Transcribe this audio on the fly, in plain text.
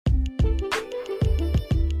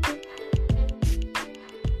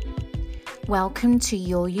Welcome to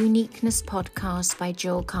Your Uniqueness podcast by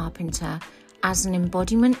Jill Carpenter. As an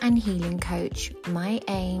embodiment and healing coach, my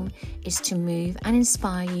aim is to move and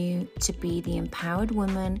inspire you to be the empowered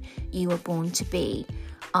woman you were born to be.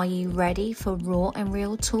 Are you ready for raw and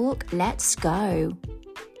real talk? Let's go.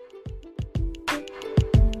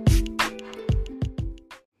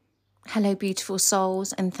 Hello, beautiful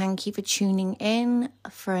souls, and thank you for tuning in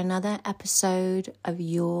for another episode of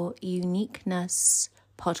Your Uniqueness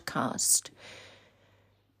podcast.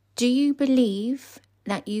 Do you believe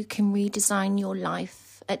that you can redesign your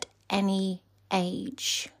life at any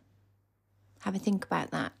age? Have a think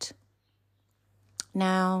about that.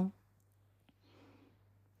 Now,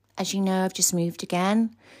 as you know, I've just moved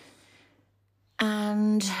again,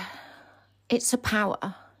 and it's a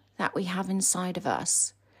power that we have inside of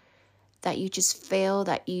us that you just feel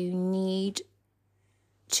that you need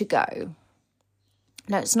to go.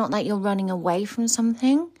 Now, it's not that you're running away from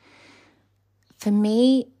something. For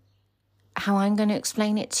me, how I'm going to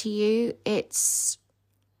explain it to you, it's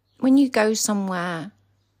when you go somewhere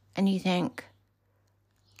and you think,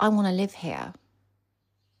 I want to live here.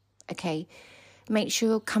 Okay, make sure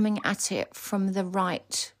you're coming at it from the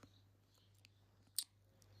right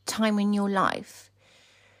time in your life.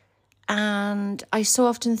 And I so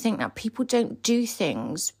often think that people don't do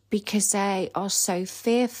things because they are so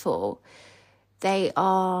fearful. They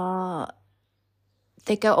go,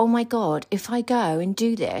 oh my God, if I go and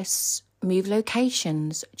do this, move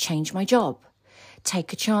locations, change my job,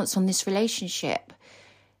 take a chance on this relationship,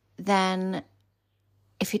 then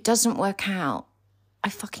if it doesn't work out, I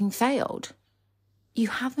fucking failed. You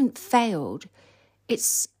haven't failed.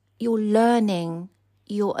 You're learning,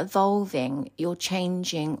 you're evolving, you're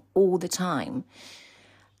changing all the time.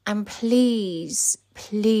 And please,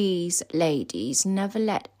 please, ladies, never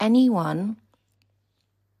let anyone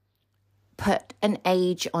put an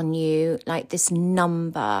age on you, like this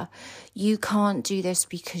number. You can't do this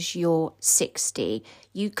because you're 60.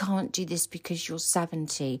 You can't do this because you're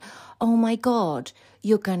 70. Oh my God,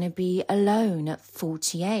 you're going to be alone at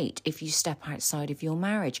 48 if you step outside of your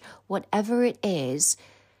marriage. Whatever it is,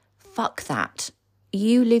 fuck that.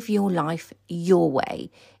 You live your life your way.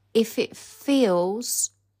 If it feels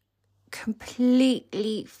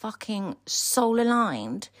completely fucking soul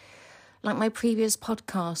aligned, like my previous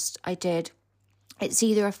podcast I did, it's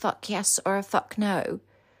either a fuck yes or a fuck no.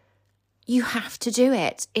 You have to do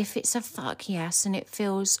it. If it's a fuck yes and it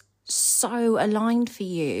feels so aligned for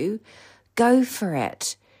you, go for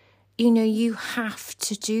it. You know, you have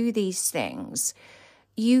to do these things.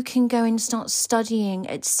 You can go and start studying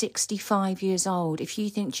at 65 years old. If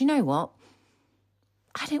you think, do you know what?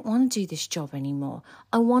 I don't want to do this job anymore.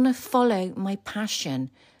 I want to follow my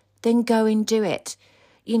passion. Then go and do it.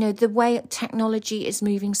 You know, the way technology is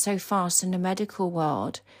moving so fast in the medical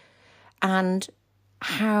world, and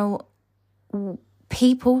how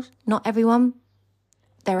people, not everyone,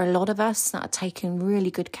 there are a lot of us that are taking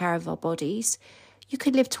really good care of our bodies. You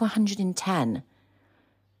could live to 110.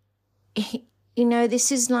 You know,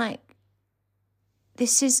 this is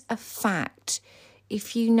a fact.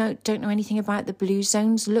 If you don't know anything about the blue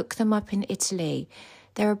zones, look them up in Italy.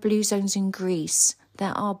 There are blue zones in Greece.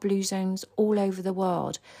 There are blue zones all over the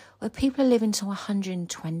world where people are living to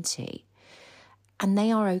 120 and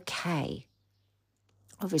they are okay.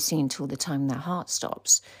 Obviously, until the time their heart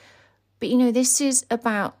stops. But, you know, this is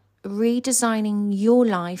about redesigning your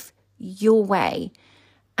life your way.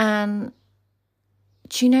 And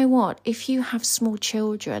do you know what? If you have small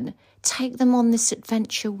children, take them on this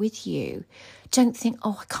adventure with you. Don't think,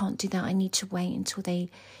 oh, I can't do that. I need to wait until they,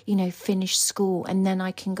 finish school and then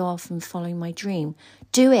I can go off and follow my dream.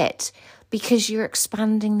 Do it, because you're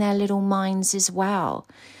expanding their little minds as well.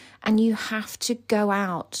 And you have to go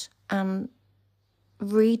out and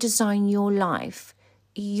redesign your life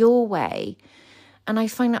your way. And I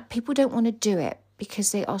find that people don't want to do it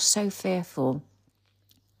because they are so fearful.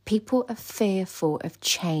 People are fearful of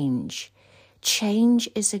change. Change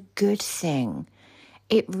is a good thing.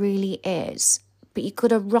 It really is. But you've got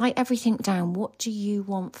to write everything down. What do you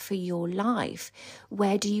want for your life?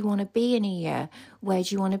 Where do you want to be in a year? Where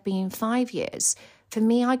do you want to be in 5 years? For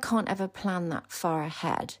me, I can't ever plan that far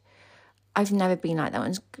ahead. I've never been like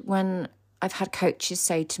that. When I've had coaches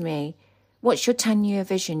say to me, what's your 10-year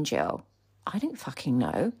vision, Jill? I don't fucking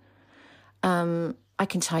know. I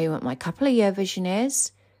can tell you what my couple of year vision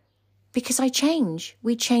is. Because I change.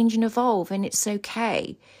 We change and evolve, and it's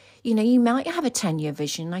okay. You know, you might have a 10-year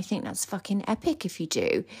vision. I think that's fucking epic if you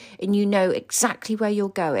do. And you know exactly where you're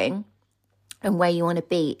going and where you want to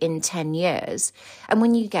be in 10 years. And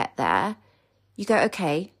when you get there, you go,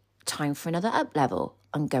 okay, time for another up level.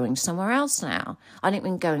 I'm going somewhere else now. I don't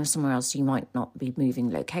mean going somewhere else, you might not be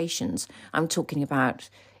moving locations. I'm talking about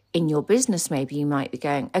in your business, maybe you might be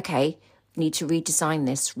going, okay, need to redesign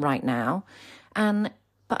this right now.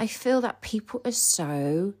 But I feel that people are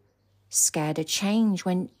so scared of change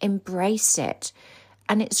when embrace it.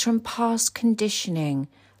 And it's from past conditioning,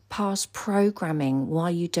 past programming, why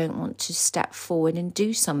you don't want to step forward and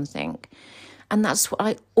do something. And that's what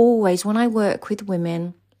I always, when I work with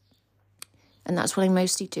women, and that's what I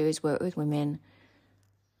mostly do is work with women,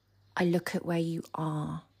 I look at where you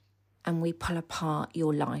are and we pull apart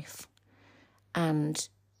your life. And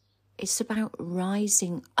it's about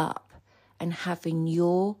rising up and having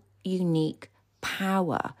your unique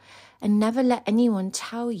power, and never let anyone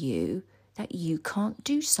tell you that you can't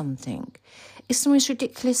do something. It's the most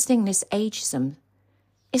ridiculous thing, this ageism.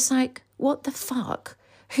 It's like, what the fuck?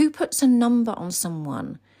 Who puts a number on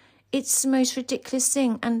someone? It's the most ridiculous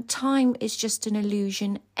thing. And time is just an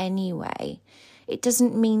illusion anyway. It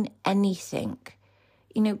doesn't mean anything.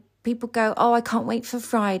 You know, people go, oh, I can't wait for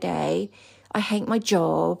Friday. I hate my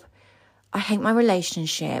job. I hate my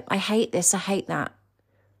relationship. I hate this. I hate that.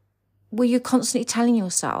 Well, you're constantly telling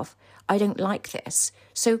yourself, I don't like this.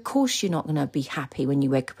 So, of course, you're not going to be happy when you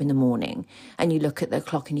wake up in the morning and you look at the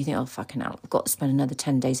clock and you think, oh, fucking hell, I've got to spend another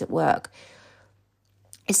 10 days at work.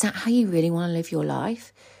 Is that how you really want to live your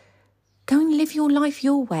life? Go and live your life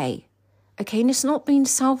your way, okay? And it's not being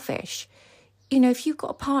selfish. You know, if you've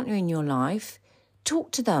got a partner in your life,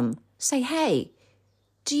 talk to them. Say, hey,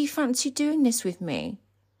 do you fancy doing this with me?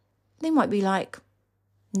 They might be like,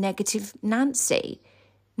 negative Nancy.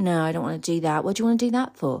 No, I don't want to do that. What do you want to do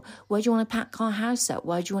that for? Why do you want to pack our house up?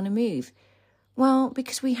 Why do you want to move? Well,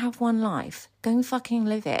 because we have one life. Go and fucking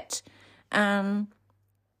live it.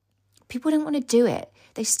 People don't want to do it.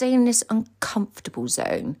 They stay in this uncomfortable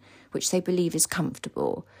zone, which they believe is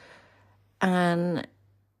comfortable. And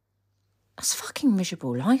that's a fucking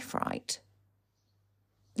miserable life, right?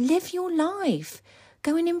 Live your life.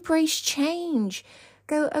 Go and embrace change.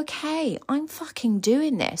 Go, okay, I'm fucking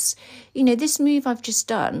doing this. You know, this move I've just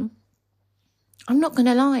done, I'm not going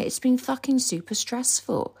to lie, it's been fucking super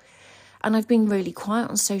stressful. And I've been really quiet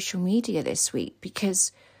on social media this week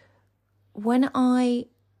because when I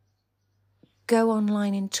go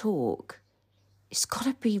online and talk, it's got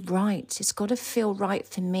to be right. It's got to feel right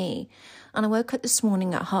for me. And I woke up this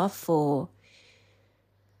morning at 4:30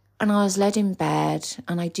 and I was laid in bed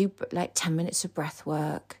and I do like 10 minutes of breath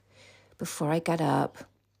work before I get up.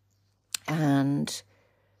 And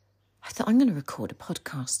I thought, I'm going to record a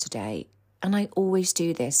podcast today. And I always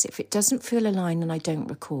do this. If it doesn't feel aligned, then I don't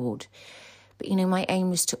record. But, you know, my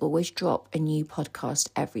aim is to always drop a new podcast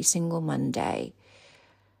every single Monday.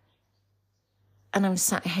 And I'm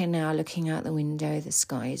sat here now looking out the window. The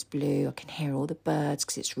sky is blue. I can hear all the birds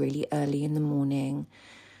because it's really early in the morning.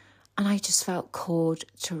 And I just felt called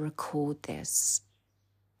to record this.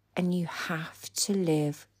 And you have to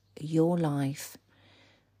live your life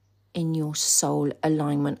in your soul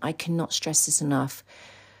alignment. I cannot stress this enough.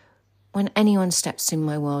 When anyone steps in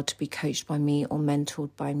my world to be coached by me or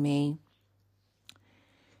mentored by me,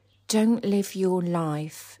 don't live your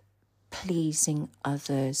life pleasing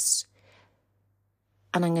others.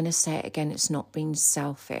 And I'm going to say it again, it's not being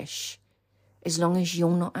selfish. As long as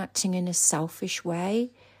you're not acting in a selfish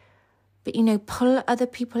way. But, you know, pull other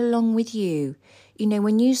people along with you. You know,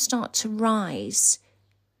 when you start to rise,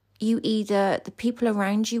 the people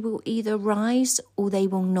around you will either rise or they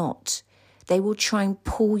will not. They will try and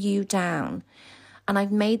pull you down. And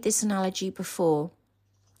I've made this analogy before.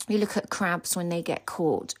 You look at crabs when they get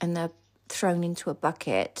caught and they're thrown into a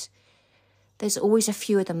bucket. There's always a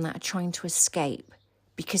few of them that are trying to escape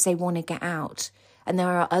because they want to get out. And there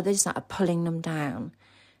are others that are pulling them down.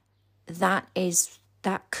 That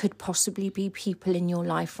could possibly be people in your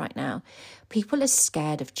life right now. People are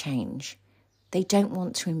scared of change. They don't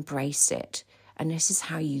want to embrace it. And this is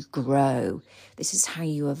how you grow. This is how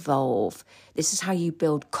you evolve. This is how you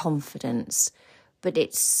build confidence. But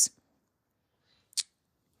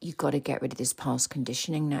you've got to get rid of this past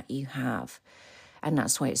conditioning that you have. And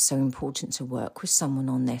that's why it's so important to work with someone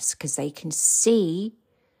on this, because they can see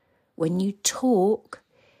when you talk,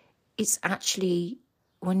 it's actually,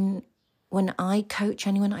 when I coach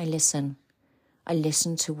anyone, I listen. I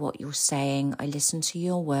listen to what you're saying. I listen to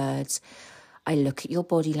your words. I look at your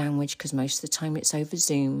body language because most of the time it's over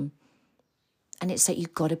Zoom. And it's that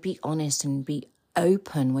you've got to be honest and be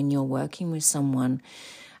open when you're working with someone.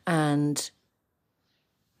 And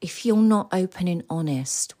if you're not open and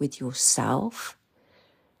honest with yourself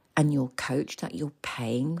and your coach that you're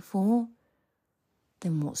paying for,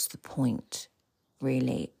 then what's the point,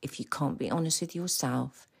 really? If you can't be honest with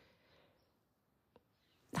yourself,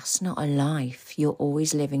 That's not a life. You're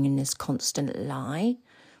always living in this constant lie.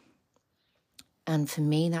 And for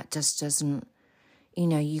me, that just doesn't,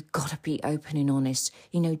 you've got to be open and honest.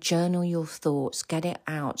 Journal your thoughts, get it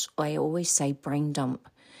out. I always say brain dump,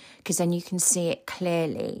 because then you can see it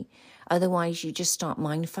clearly. Otherwise, you just start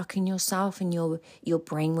mind fucking yourself, and your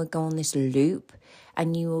brain will go on this loop,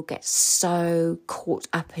 and you will get so caught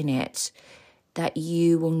up in it that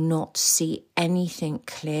you will not see anything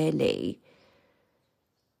clearly.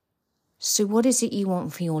 So what is it you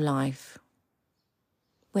want for your life?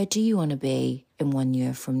 Where do you want to be in 1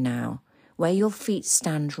 year from now? Where your feet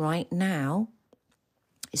stand right now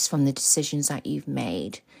is from the decisions that you've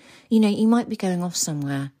made. You might be going off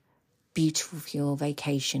somewhere beautiful for your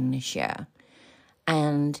vacation this year.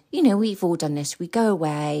 And, we've all done this. We go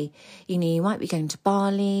away, you might be going to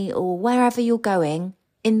Bali or wherever you're going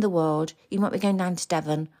in the world. You might be going down to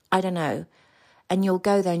Devon, I don't know. And you'll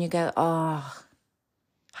go there and you go, oh,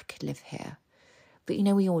 I could live here. But,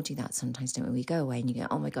 we all do that sometimes, don't we? We go away and you go,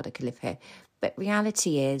 oh my God, I could live here. But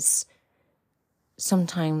reality is,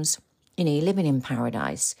 sometimes, you're living in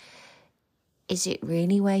paradise. Is it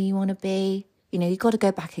really where you want to be? You've got to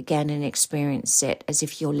go back again and experience it as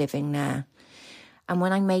if you're living there. And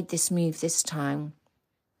when I made this move this time,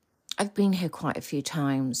 I've been here quite a few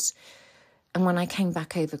times. And when I came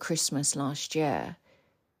back over Christmas last year,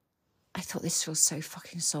 I thought, this feels so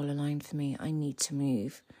fucking soul aligned for me. I need to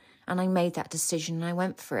move. And I made that decision and I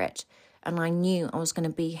went for it. And I knew I was going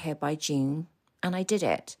to be here by June. And I did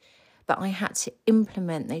it. But I had to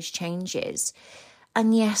implement those changes.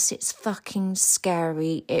 And yes, it's fucking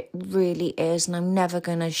scary. It really is. And I'm never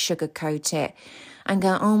going to sugarcoat it and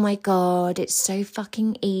go, oh my God, it's so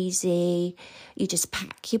fucking easy. You just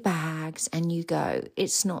pack your bags and you go.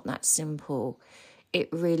 It's not that simple. It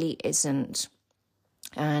really isn't.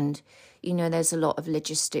 And, there's a lot of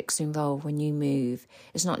logistics involved when you move.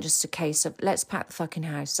 It's not just a case of, let's pack the fucking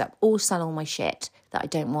house up or sell all my shit that I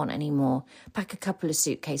don't want anymore. Pack a couple of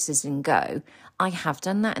suitcases and go. I have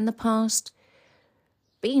done that in the past.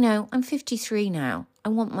 But, I'm 53 now. I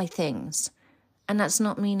want my things. And that's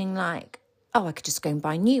not meaning like, oh, I could just go and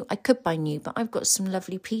buy new. I could buy new, but I've got some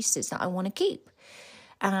lovely pieces that I want to keep.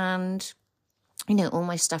 And, all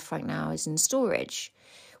my stuff right now is in storage,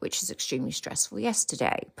 which is extremely stressful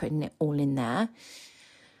yesterday, putting it all in there.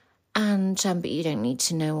 And, but you don't need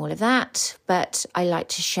to know all of that. But I like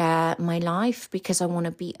to share my life because I want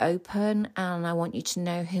to be open and I want you to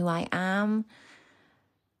know who I am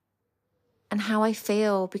and how I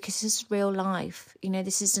feel, because this is real life.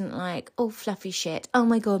 This isn't like, oh, fluffy shit. Oh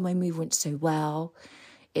my God, my move went so well.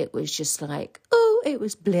 It was just like, oh, it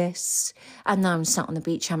was bliss. And now I'm sat on the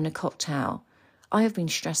beach having a cocktail. I have been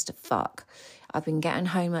stressed as fuck. I've been getting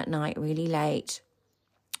home at night really late.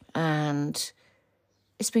 And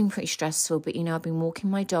it's been pretty stressful. But, I've been walking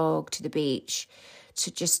my dog to the beach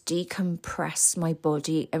to just decompress my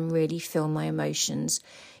body and really feel my emotions.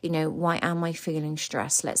 Why am I feeling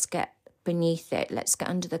stressed? Let's get beneath it. Let's get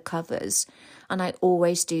under the covers. And I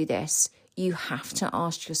always do this. You have to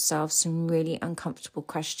ask yourself some really uncomfortable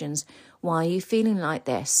questions. Why are you feeling like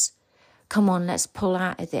this? Come on, let's pull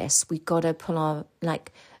out of this. We got to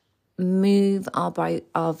move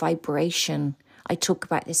our vibration. I talk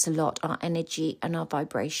about this a lot, our energy and our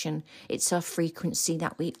vibration. It's our frequency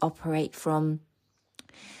that we operate from.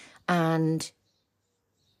 And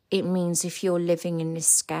it means if you're living in this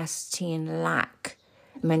scarcity and lack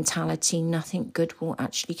mentality, nothing good will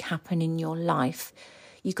actually happen in your life.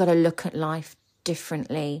 You got to look at life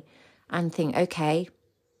differently and think, okay,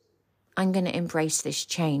 I'm going to embrace this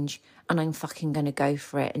change and I'm fucking going to go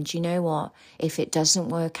for it. And do you know what? If it doesn't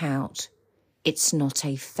work out, it's not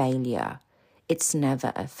a failure. It's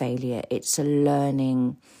never a failure. It's a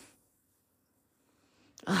learning.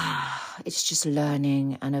 It's just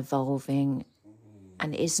learning and evolving.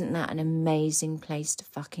 And isn't that an amazing place to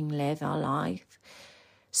fucking live our life?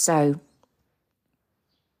 So,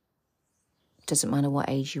 doesn't matter what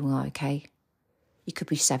age you are, okay? You could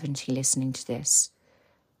be 70 listening to this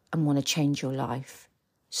and want to change your life.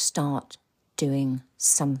 Start doing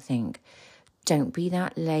something. Don't be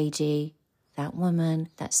that lady, that woman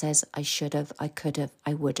that says, I should have, I could have,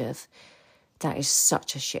 I would have. That is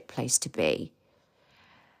such a shit place to be.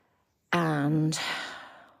 And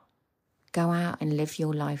go out and live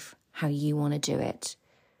your life how you want to do it.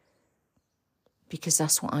 Because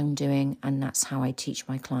that's what I'm doing, and that's how I teach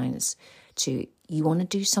my clients to, you want to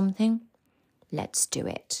do something? Let's do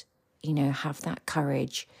it. Have that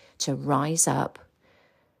courage to rise up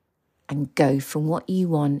and go for what you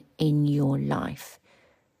want in your life.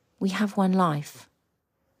 We have one life.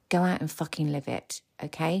 Go out and fucking live it,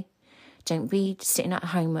 okay? Don't be sitting at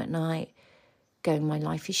home at night going, my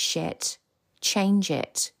life is shit, change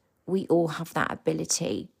it. We all have that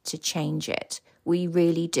ability to change it. We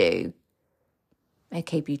really do.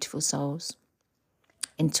 Okay, beautiful souls.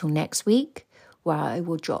 Until next week, where I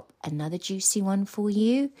will drop another juicy one for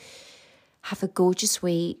you. Have a gorgeous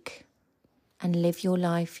week and live your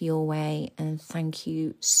life your way. And thank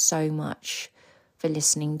you so much for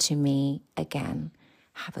listening to me again.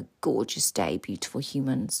 Have a gorgeous day, beautiful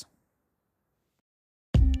humans.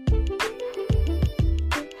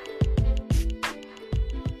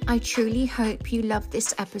 I truly hope you loved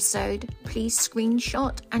this episode. Please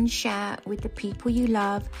screenshot and share with the people you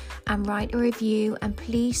love and write a review, and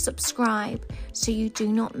please subscribe so you do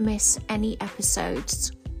not miss any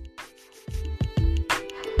episodes.